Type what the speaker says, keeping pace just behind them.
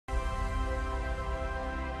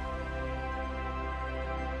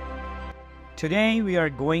Today we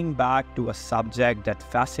are going back to a subject that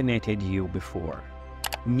fascinated you before.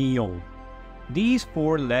 Neom. These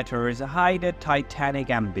four letters hide a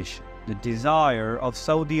titanic ambition, the desire of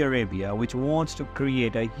Saudi Arabia, which wants to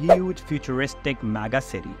create a huge futuristic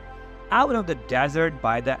megacity out of the desert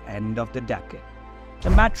by the end of the decade. The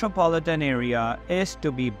metropolitan area is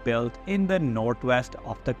to be built in the northwest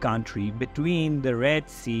of the country between the Red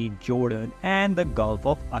Sea, Jordan, and the Gulf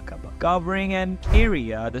of Aqaba, covering an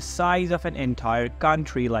area the size of an entire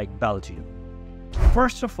country like Belgium.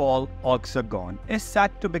 First of all, Oxagon is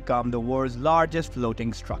set to become the world's largest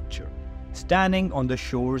floating structure. Standing on the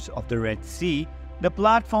shores of the Red Sea, the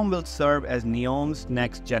platform will serve as Neom's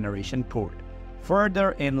next-generation port.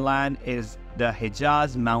 Further inland is the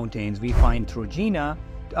Hejaz Mountains. We find Trojena,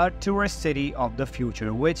 a tourist city of the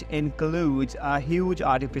future, which includes a huge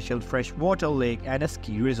artificial freshwater lake and a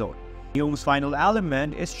ski resort. Neom's final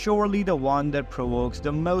element is surely the one that provokes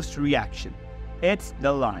the most reaction. It's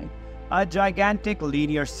the Line, a gigantic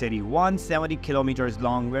linear city 170 kilometers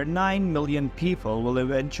long where 9 million people will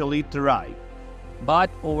eventually thrive.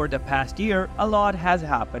 But over the past year, a lot has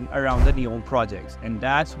happened around the Neom projects, and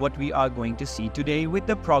that's what we are going to see today with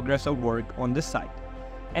the progress of work on the site.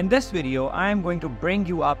 In this video, I am going to bring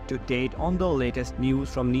you up to date on the latest news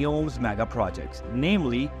from Neom's mega projects,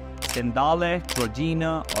 namely Sindale,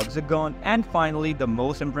 Trojena, Oxagon, and finally the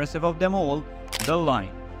most impressive of them all, the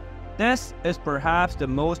Line. This is perhaps the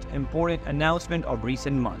most important announcement of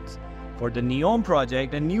recent months. For the Neom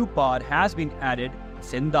project, a new pod has been added,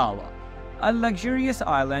 Sindala, a luxurious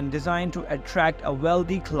island designed to attract a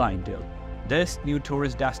wealthy clientele. This new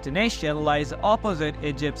tourist destination lies opposite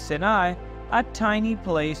Egypt's Sinai, a tiny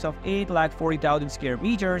place of 840,000 square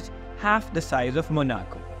meters, half the size of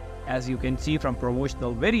Monaco. As you can see from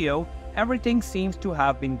promotional video, everything seems to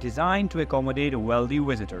have been designed to accommodate wealthy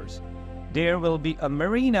visitors. There will be a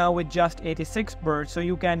marina with just 86 berths so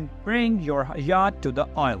you can bring your yacht to the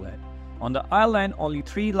island. On the island, only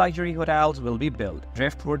 3 luxury hotels will be built: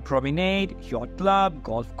 Driftwood Promenade, Yacht Club,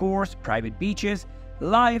 Golf Course, private beaches.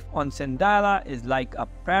 Life on Sindala is like a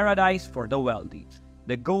paradise for the wealthy.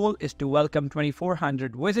 The goal is to welcome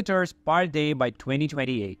 2,400 visitors per day by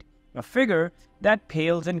 2028, a figure that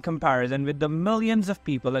pales in comparison with the millions of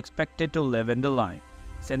people expected to live in the Line.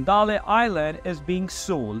 Sindale Island is being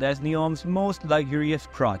sold as Neom's most luxurious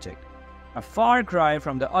project, a far cry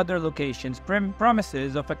from the other locations'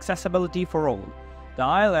 promises of accessibility for all. The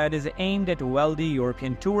island is aimed at wealthy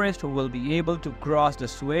European tourists who will be able to cross the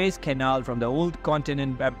Suez Canal from the old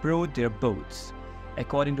continent aboard their boats.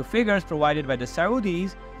 According to figures provided by the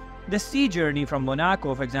Saudis, the sea journey from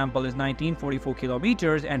Monaco, for example, is 1944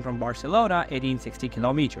 kilometers and from Barcelona 1860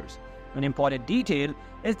 kilometers. An important detail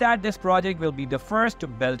is that this project will be the first to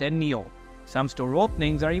build in Neom. Some store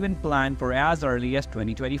openings are even planned for as early as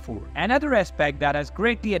 2024. Another aspect that has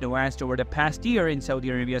greatly advanced over the past year in Saudi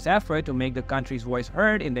Arabia's effort to make the country's voice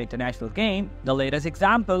heard in the international game, the latest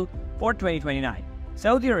example for 2029.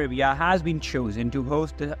 Saudi Arabia has been chosen to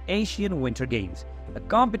host the Asian Winter Games, a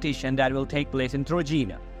competition that will take place in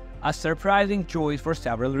Trojena. A surprising choice for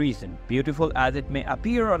several reasons. Beautiful as it may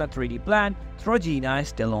appear on a 3D plan, Trojena is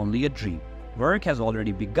still only a dream. Work has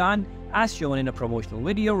already begun, as shown in a promotional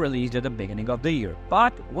video released at the beginning of the year.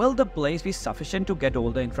 But will the place be sufficient to get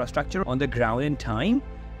all the infrastructure on the ground in time?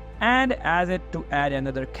 And as it to add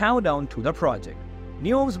another countdown to the project,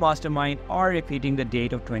 Neom's mastermind are repeating the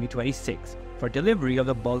date of 2026 for delivery of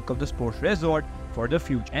the bulk of the sports resort for the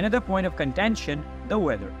future. Another point of contention, the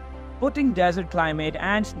weather. Putting desert climate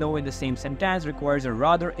and snow in the same sentence requires a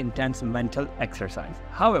rather intense mental exercise.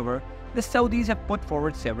 However, the Saudis have put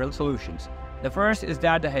forward several solutions. The first is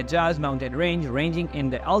that the Hejaz mountain range, ranging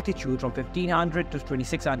in the altitude from 1500 to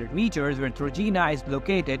 2600 meters where Trojena is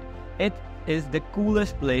located, it is the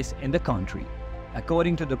coolest place in the country.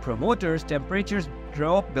 According to the promoters, temperatures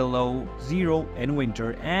drop below zero in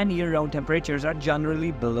winter and year-round temperatures are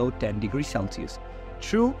generally below 10 degrees Celsius.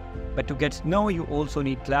 True, but to get snow you also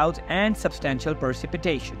need clouds and substantial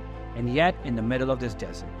precipitation, and yet in the middle of this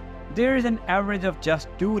desert, there is an average of just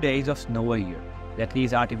 2 days of snow a year. That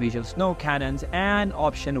leaves artificial snow cannons an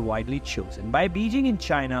option widely chosen by Beijing in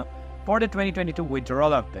China for the 2022 Winter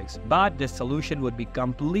Olympics, but this solution would be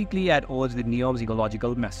completely at odds with Neom's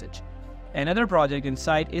ecological message. Another project in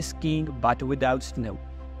sight is skiing but without snow.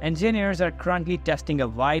 Engineers are currently testing a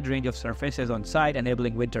wide range of surfaces on site,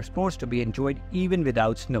 enabling winter sports to be enjoyed even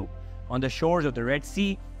without snow. On the shores of the Red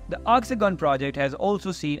Sea, the Oxagon project has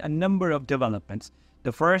also seen a number of developments.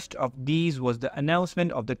 The first of these was the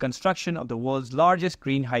announcement of the construction of the world's largest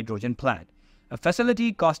green hydrogen plant, a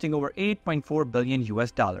facility costing over $8.4 billion,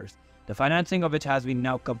 the financing of which has been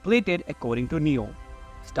now completed according to Neom.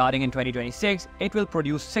 Starting in 2026, it will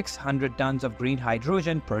produce 600 tons of green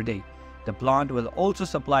hydrogen per day. The plant will also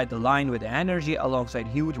supply the line with energy alongside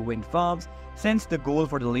huge wind farms, since the goal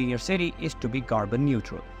for the linear city is to be carbon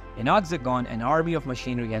neutral. In Oxagon, an army of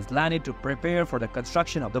machinery has landed to prepare for the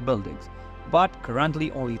construction of the buildings. But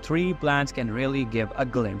currently, only 3 plants can really give a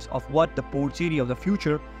glimpse of what the port city of the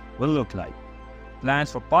future will look like.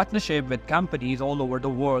 Plans for partnership with companies all over the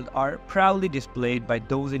world are proudly displayed by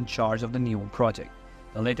those in charge of the Neom project.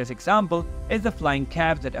 The latest example is the flying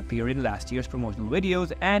cabs that appeared in last year's promotional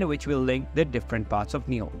videos and which will link the different parts of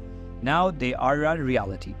Neom. Now they are a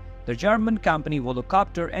reality. The German company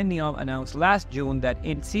Volocopter and Neom announced last June that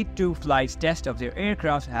in situ flights tests of their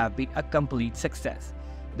aircraft have been a complete success.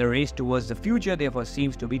 The race towards the future therefore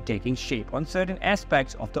seems to be taking shape on certain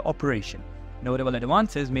aspects of the operation. Notable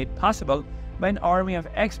advances made possible by an army of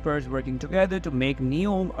experts working together to make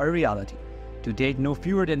Neom a reality. To date, no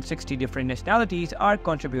fewer than 60 different nationalities are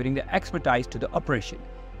contributing their expertise to the operation.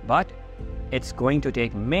 But it's going to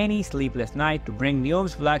take many sleepless nights to bring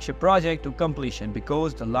Neom's flagship project to completion,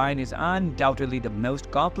 because the line is undoubtedly the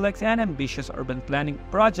most complex and ambitious urban planning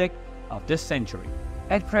project of this century.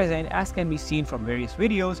 At present, as can be seen from various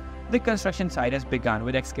videos, the construction site has begun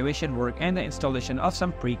with excavation work and the installation of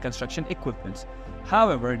some pre-construction equipments.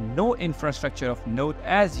 However, no infrastructure of note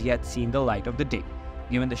has yet seen the light of the day.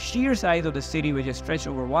 Given the sheer size of the city, which is stretched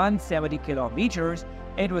over 170 kilometers,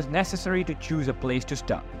 it was necessary to choose a place to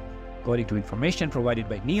start. According to information provided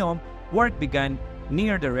by Neom, work began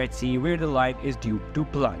near the Red Sea, where the line is due to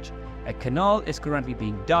plunge. A canal is currently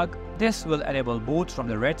being dug. This will enable boats from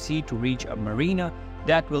the Red Sea to reach a marina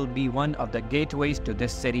that will be one of the gateways to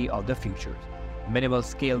this city of the future. Minimal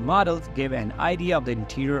scale models give an idea of the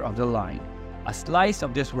interior of the line. A slice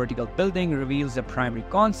of this vertical building reveals the primary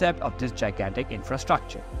concept of this gigantic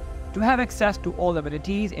infrastructure. To have access to all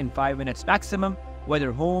amenities in 5 minutes maximum,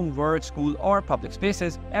 whether home, work, school, or public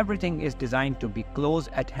spaces, everything is designed to be close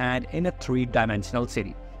at hand in a 3-dimensional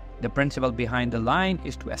city. The principle behind the line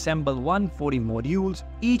is to assemble 140 modules,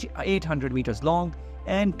 each 800 meters long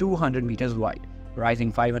and 200 meters wide.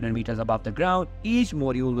 Rising 500 meters above the ground, each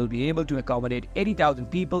module will be able to accommodate 80,000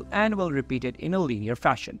 people and will repeat it in a linear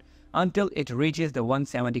fashion until it reaches the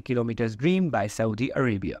 170 kilometers dreamed by Saudi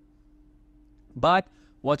Arabia. But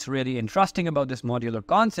what's really interesting about this modular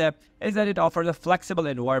concept is that it offers a flexible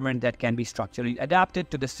environment that can be structurally adapted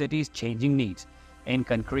to the city's changing needs. In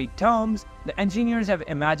concrete terms, the engineers have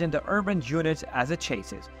imagined the urban units as a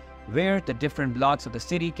chassis, where the different blocks of the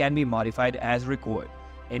city can be modified as required.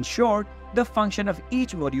 In short, the function of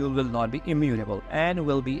each module will not be immutable and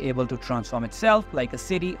will be able to transform itself like a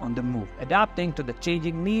city on the move, adapting to the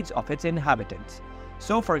changing needs of its inhabitants.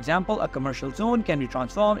 So, for example, a commercial zone can be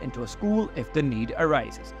transformed into a school if the need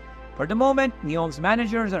arises. For the moment, Neom's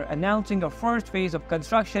managers are announcing a first phase of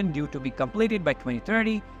construction due to be completed by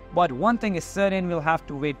 2030, but one thing is certain: we'll have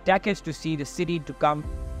to wait decades to see the city to come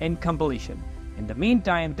in completion. In the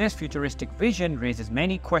meantime, this futuristic vision raises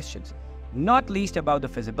many questions, not least about the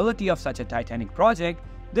feasibility of such a titanic project.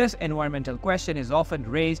 This environmental question is often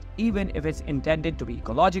raised. Even if it's intended to be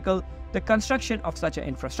ecological, the construction of such an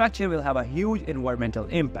infrastructure will have a huge environmental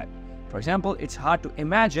impact. For example, it's hard to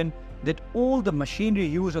imagine that all the machinery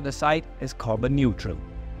used on the site is carbon neutral.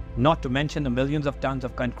 Not to mention the millions of tons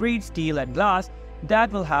of concrete, steel and glass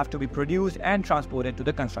that will have to be produced and transported to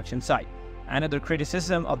the construction site. Another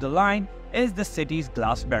criticism of the line is the city's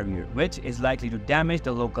glass barrier, which is likely to damage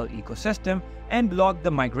the local ecosystem and block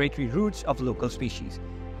the migratory routes of local species.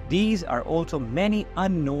 These are also many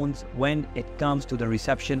unknowns when it comes to the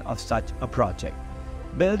reception of such a project.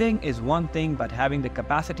 Building is one thing, but having the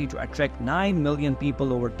capacity to attract 9 million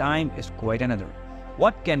people over time is quite another.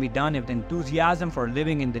 What can be done if the enthusiasm for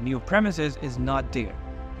living in the new premises is not there?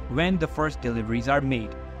 When the first deliveries are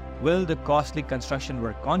made, will the costly construction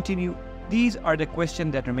work continue? These are the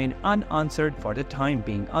questions that remain unanswered for the time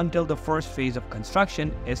being until the first phase of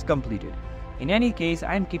construction is completed. In any case,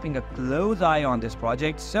 I am keeping a close eye on this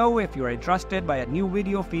project, so if you are interested by a new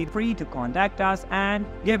video, feel free to contact us and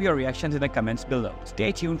give your reactions in the comments below.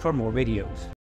 Stay tuned for more videos.